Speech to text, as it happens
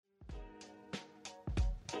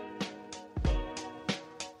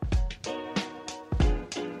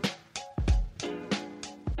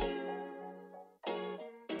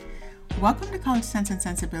Welcome to College Sense and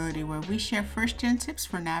Sensibility, where we share first-gen tips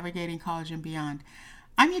for navigating college and beyond.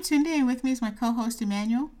 I'm Yatunde, and with me is my co-host,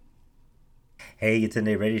 Emmanuel. Hey,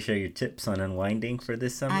 Yatunde, ready to share your tips on unwinding for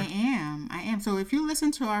this summer? I am. So if you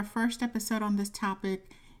listen to our first episode on this topic,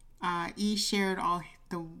 E shared all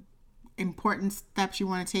the important steps you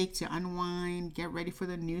want to take to unwind, get ready for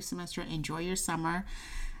the new semester, enjoy your summer.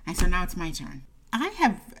 And so now it's my turn. I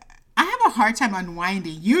have a hard time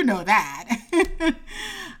unwinding. You know that.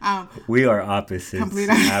 We are opposites.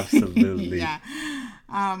 Absolutely. Yeah.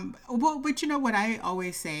 But you know what I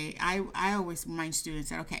always say? I always remind students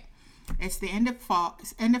that, okay, it's the end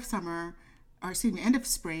of summer, or excuse me, end of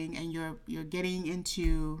spring, and you're getting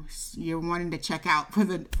into, you're wanting to check out for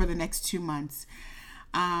the next 2 months.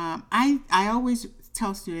 I always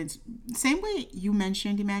tell students, same way you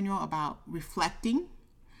mentioned, Emmanuel, about reflecting.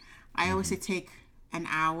 I always say take an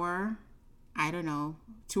hour,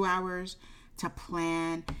 2 hours to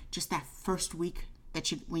plan just that first week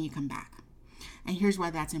when you come back. And here's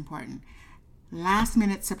why that's important. Last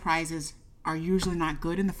minute surprises are usually not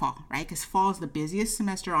good in the fall, right? Because fall is the busiest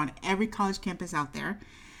semester on every college campus out there.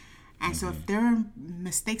 And so if there are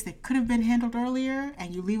mistakes that could have been handled earlier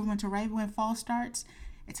and you leave them until right when fall starts,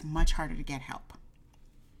 it's much harder to get help.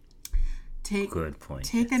 Good point.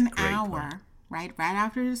 Take an hour, right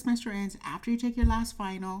after the semester ends, after you take your last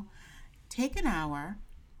final, take an hour.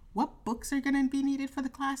 What books are going to be needed for the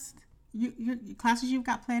class? Your classes you've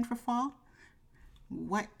got planned for fall?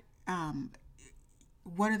 What are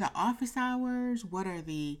the office hours? What are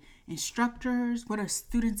the instructors? What are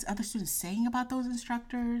other students saying about those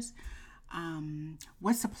instructors?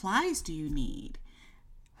 What supplies do you need?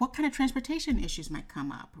 What kind of transportation issues might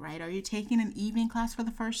come up, right? Are you taking an evening class for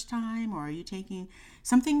the first time, or are you taking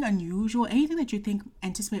something unusual, anything that you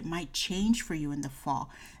anticipate might change for you in the fall?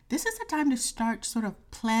 This is the time to start sort of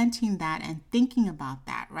planting that and thinking about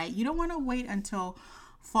that, right? You don't want to wait until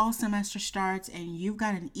fall semester starts and you've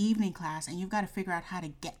got an evening class and you've got to figure out how to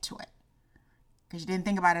get to it because you didn't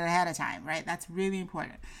think about it ahead of time, right? That's really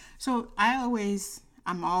important. So I'm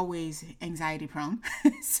always anxiety prone.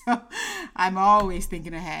 So I'm always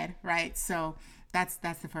thinking ahead, right? So that's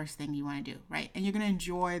the first thing you want to do, right? And you're going to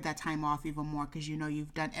enjoy that time off even more because you know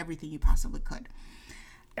you've done everything you possibly could.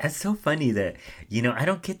 That's so funny that, I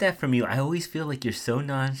don't get that from you. I always feel like you're so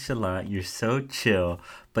nonchalant, you're so chill,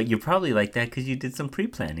 but you're probably like that because you did some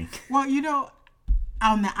pre-planning. Well,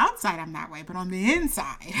 on the outside I'm that way, but on the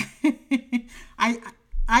inside,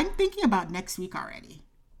 I'm thinking about next week already,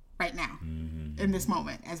 right now, in this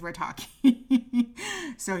moment as we're talking.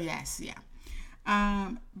 So yes,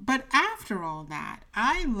 yeah. But after all that,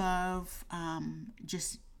 I love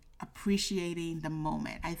just appreciating the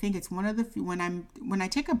moment. I think it's one of the few, when I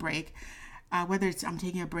take a break, whether it's I'm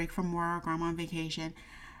taking a break from work or I'm on vacation,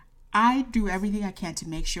 I do everything I can to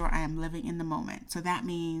make sure I am living in the moment. So that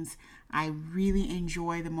means I really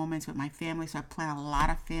enjoy the moments with my family. So I plan a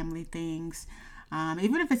lot of family things.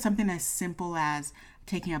 Even if it's something as simple as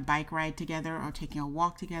taking a bike ride together or taking a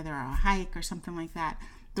walk together or a hike or something like that.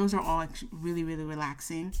 Those are all really, really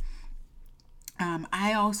relaxing.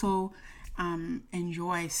 I also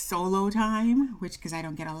enjoy solo time, because I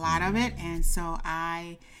don't get a lot of it. And so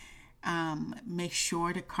I make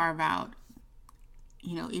sure to carve out,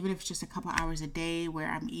 even if it's just a couple hours a day where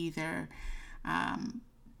I'm either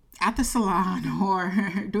at the salon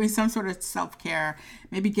or doing some sort of self-care,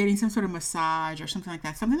 maybe getting some sort of massage or something like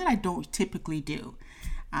that, something that I don't typically do.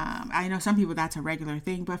 I know some people that's a regular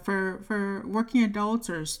thing, but for working adults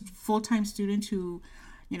or full-time students who,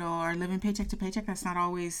 are living paycheck to paycheck, that's not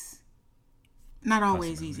always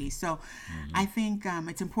easy. So I think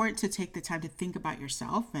it's important to take the time to think about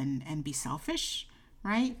yourself and be selfish,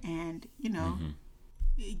 right? And,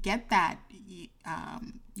 get that,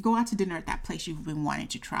 go out to dinner at that place you've been wanting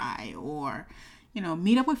to try, or,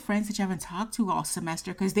 meet up with friends that you haven't talked to all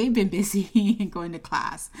semester because they've been busy and going to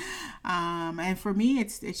class. And for me,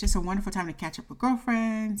 it's just a wonderful time to catch up with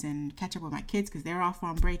girlfriends and catch up with my kids because they're off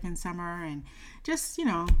on break in summer, and just,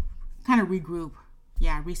 kind of regroup,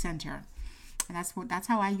 recenter. And that's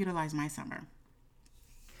how I utilize my summer.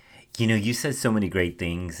 You said so many great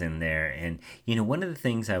things in there. And, one of the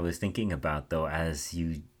things I was thinking about, though, as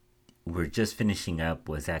you were just finishing up,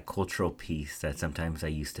 was that cultural piece that sometimes I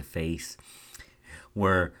used to face,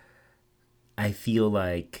 where I feel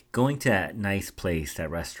like going to that nice place, that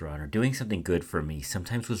restaurant, or doing something good for me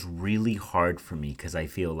sometimes was really hard for me because I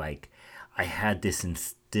feel like I had this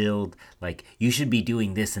instilled, like, you should be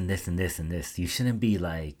doing this and this and this and this. You shouldn't be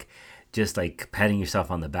like just like patting yourself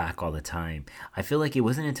on the back all the time. I feel like it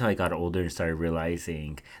wasn't until I got older and started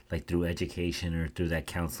realizing, like through education or through that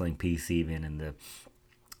counseling piece even, and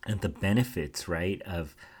the benefits, right,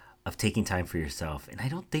 of of taking time for yourself. And I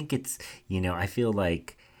don't think it's, I feel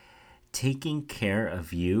like taking care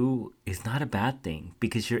of you is not a bad thing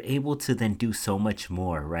because you're able to then do so much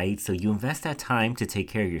more, right? So you invest that time to take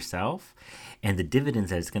care of yourself, and the dividends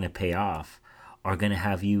that it's going to pay off are going to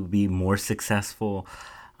have you be more successful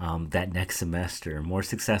that next semester, more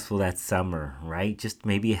successful that summer, right? Just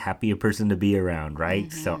maybe a happier person to be around, right?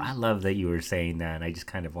 Mm-hmm. So I love that you were saying that, and I just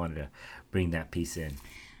kind of wanted to bring that piece in.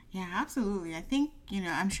 Yeah, absolutely. I think,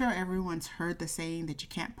 I'm sure everyone's heard the saying that you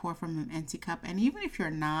can't pour from an empty cup. And even if you're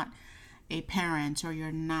not a parent or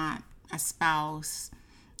you're not a spouse,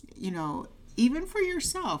 even for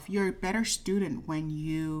yourself, you're a better student when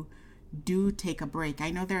you do take a break. I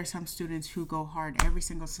know there are some students who go hard every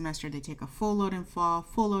single semester. They take a full load in fall,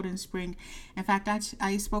 full load in spring. In fact,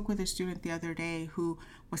 I spoke with a student the other day who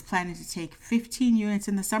was planning to take 15 units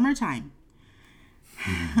in the summertime.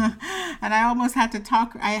 And I almost had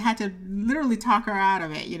to literally talk her out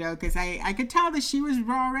of it, because I could tell that she was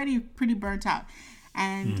already pretty burnt out.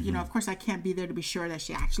 And, of course I can't be there to be sure that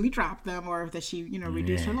she actually dropped them or that she,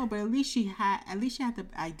 reduced her load, but at least she had the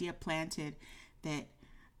idea planted that,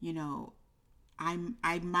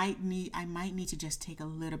 I might need to just take a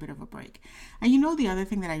little bit of a break. And the other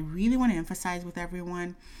thing that I really want to emphasize with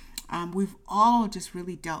everyone, we've all just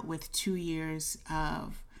really dealt with 2 years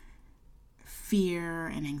of fear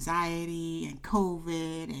and anxiety and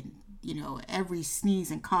COVID and, every sneeze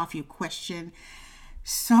and cough you question.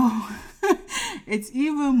 So it's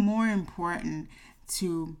even more important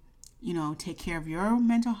to, take care of your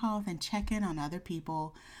mental health and check in on other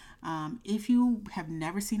people. If you have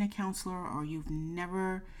never seen a counselor or you've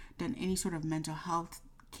never done any sort of mental health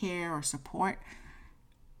care or support,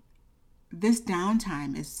 this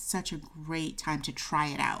downtime is such a great time to try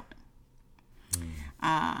it out.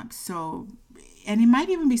 And it might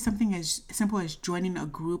even be something as simple as joining a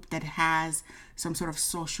group that has some sort of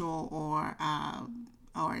social or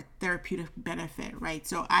therapeutic benefit, right?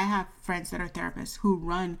 So I have friends that are therapists who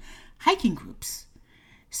run hiking groups.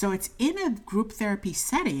 So it's in a group therapy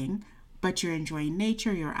setting, but you're enjoying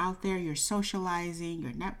nature, you're out there, you're socializing,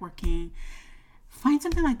 you're networking. Find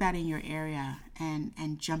something like that in your area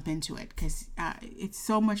and jump into it, because it's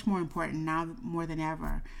so much more important now more than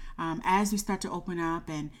ever. As we start to open up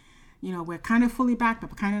and, we're kind of fully back,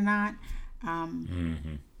 but kind of not.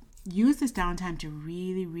 Use this downtime to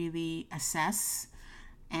really, really assess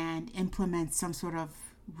and implement some sort of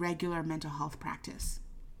regular mental health practice.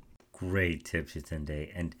 Great tips,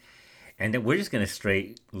 Yatunde. And we're just gonna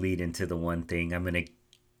straight lead into the one thing. I'm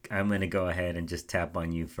gonna go ahead and just tap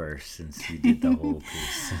on you first since you did the whole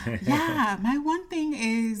piece. Yeah, my one thing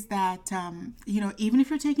is that even if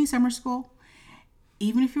you're taking summer school,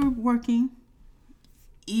 even if you're working,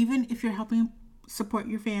 even if you're helping support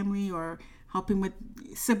your family or helping with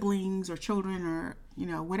siblings or children or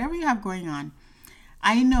whatever you have going on,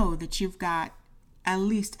 I know that you've got at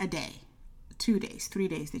least a day, 2 days, 3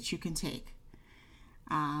 days that you can take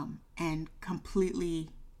and completely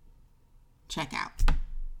check out.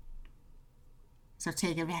 So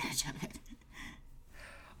take advantage of it.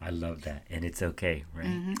 I love that. And it's okay, right?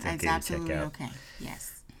 Mm-hmm. It's okay it's absolutely to check out. okay.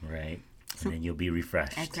 Yes. Right. And then you'll be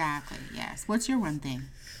refreshed. Exactly. Yes. What's your one thing?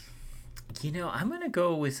 I'm going to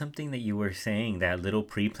go with something that you were saying, that little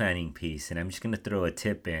pre-planning piece. And I'm just going to throw a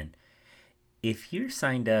tip in. If you're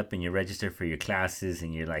signed up and you're registered for your classes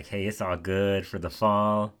and you're like, hey, it's all good for the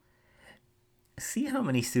fall, see how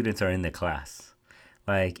many students are in the class.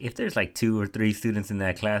 Like, if there's like 2 or 3 students in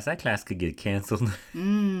that class could get canceled.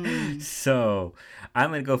 So I'm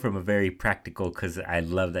going to go from a very practical, because I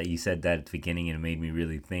love that you said that at the beginning and it made me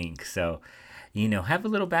really think. So, have a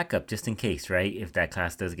little backup just in case, right? If that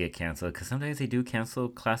class does get canceled, because sometimes they do cancel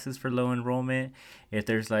classes for low enrollment. If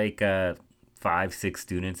there's like 5-6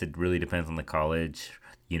 students, it really depends on the college,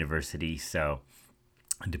 university. So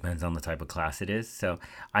it depends on the type of class it is. So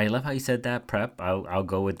I love how you said that, prep. I'll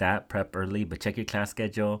go with that, prep early, but check your class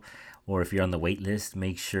schedule. Or if you're on the wait list,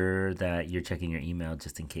 make sure that you're checking your email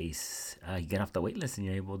just in case you get off the wait list and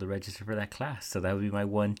you're able to register for that class. So that would be my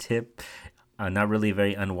one tip. Not really a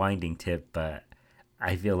very unwinding tip, but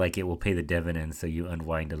I feel like it will pay the dividends so you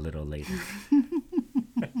unwind a little later.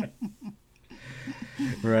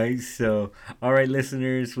 Right? So, all right,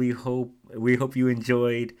 listeners, we hope you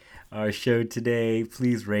enjoyed our show today.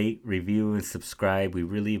 Please rate, review, and subscribe. We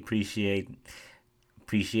really appreciate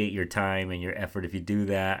your time and your effort if you do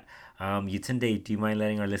that. Yatunde, do you mind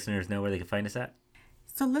letting our listeners know where they can find us at?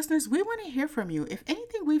 So, listeners, we want to hear from you. If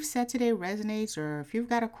anything we've said today resonates, or if you've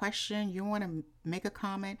got a question, you want to make a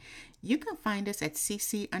comment, you can find us at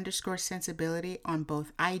cc_sensibility on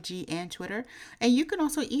both IG and Twitter. And you can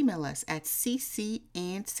also email us at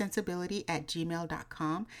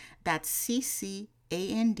ccandsensibility@gmail.com. That's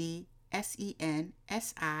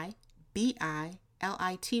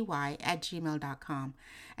ccandsensibility@gmail.com.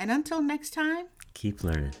 And until next time, Keep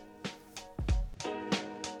learning.